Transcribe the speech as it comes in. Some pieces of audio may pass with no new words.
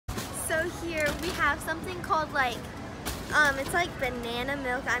So here we have something called like, it's like banana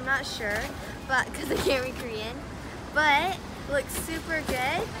milk. I'm not sure, but because I can't read Korean, but it looks super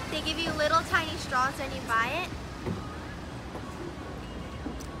good. They give you little tiny straws when you buy it.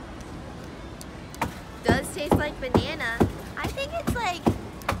 Does taste like banana. I think it's like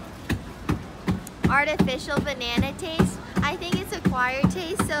artificial banana taste. I think it's acquired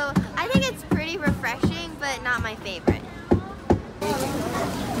taste, so I think it's pretty refreshing, but not my favorite.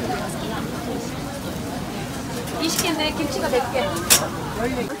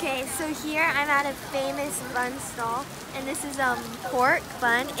 Okay, so here I'm at a famous bun stall, and this is pork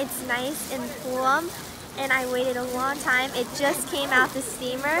bun. It's nice and plump, and I waited a long time. It just came out the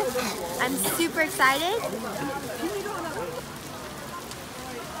steamer. I'm super excited.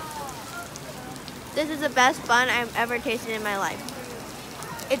 This is the best bun I've ever tasted in my life.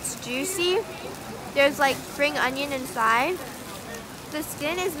 It's juicy. There's like spring onion inside. The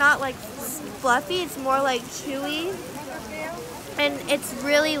skin is not like fluffy, it's more like chewy. And it's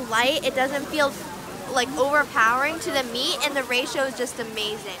really light. It doesn't feel like overpowering to the meat, and the ratio is just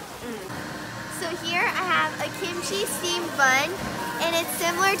amazing. So here I have a kimchi steamed bun, and it's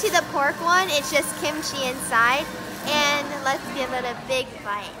similar to the pork one, it's just kimchi inside. And let's give it a big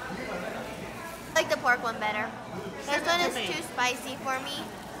bite. I like the pork one better. This one is too spicy for me,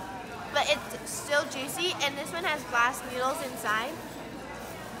 but it's still juicy, and this one has glass noodles inside.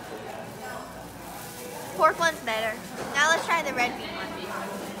 Pork one's better. Now let's try the red bean one.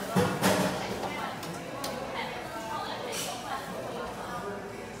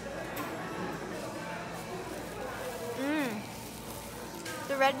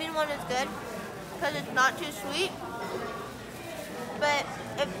 The red bean one is good because it's not too sweet. But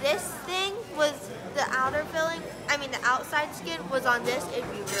if this thing was the outer filling, I mean the outside skin was on this, it'd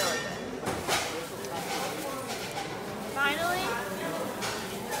be really good. Finally,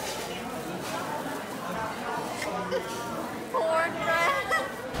 cornbread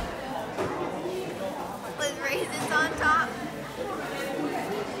with raisins on top.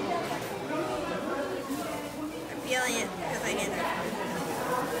 I'm feeling it because I get it.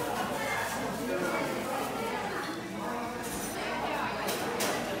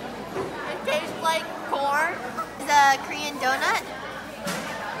 It tastes like corn. The Korean donut.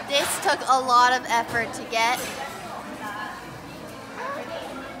 This took a lot of effort to get.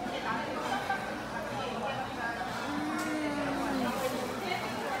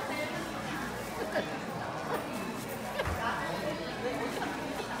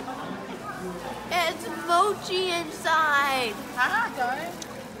 It's mochi inside.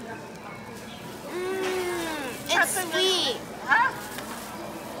 It's sweet.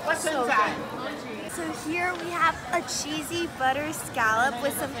 What's So inside? good. So here we have a cheesy butter scallop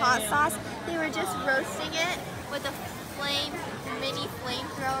with some hot sauce. They were just roasting it with a mini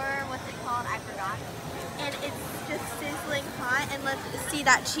flamethrower. What's it called? I forgot. And it's just sizzling hot. And let's see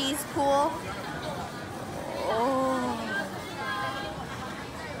that cheese pool. Oh.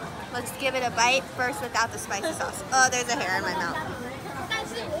 Let's give it a bite first without the spicy sauce. Oh, there's a hair in my mouth.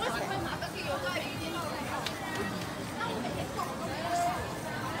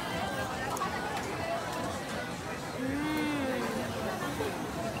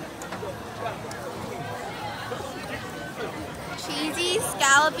 Cheesy,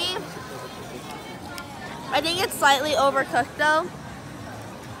 scallopy. I think it's slightly overcooked though,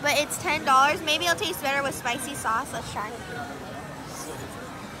 but it's $10. Maybe it'll taste better with spicy sauce. Let's try.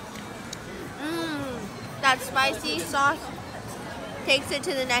 That spicy sauce takes it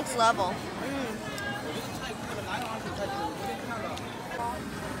to the next level.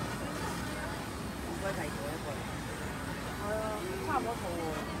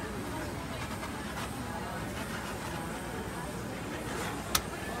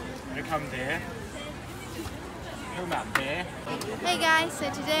 Hey guys, so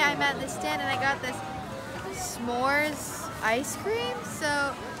today I'm at the stand and I got this s'mores ice cream,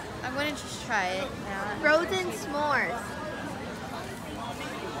 so I'm going to just try it now. Frozen s'mores.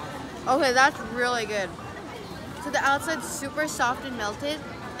 Okay, that's really good. So the outside's super soft and melted,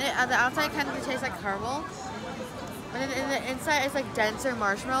 and the outside kind of tastes like caramel. And then the inside is like denser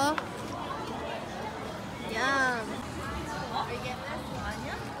marshmallow. Yum.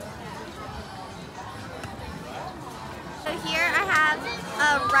 So here I have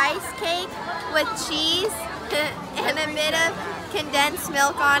a rice cake with cheese and a bit of condensed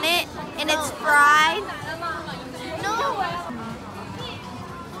milk on it, and it's fried. No.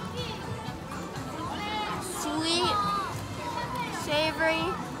 Sweet, savory,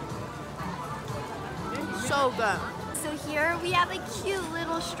 so good. So here we have a cute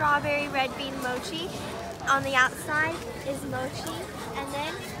little strawberry red bean mochi. On the outside is mochi, and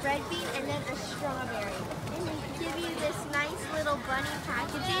then red bean funny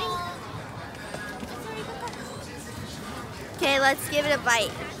packaging. Okay, let's give it a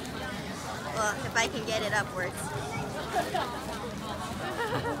bite. Well, if I can get it upwards.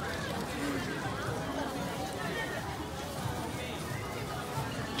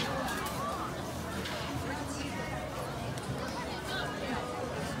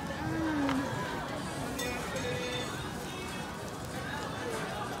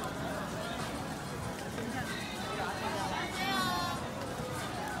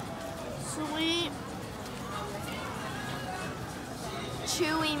 Sweet,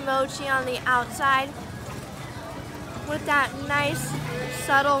 chewy mochi on the outside with that nice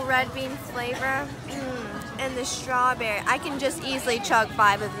subtle red bean flavor and the strawberry. I can just easily chug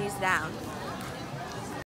 5 of these down.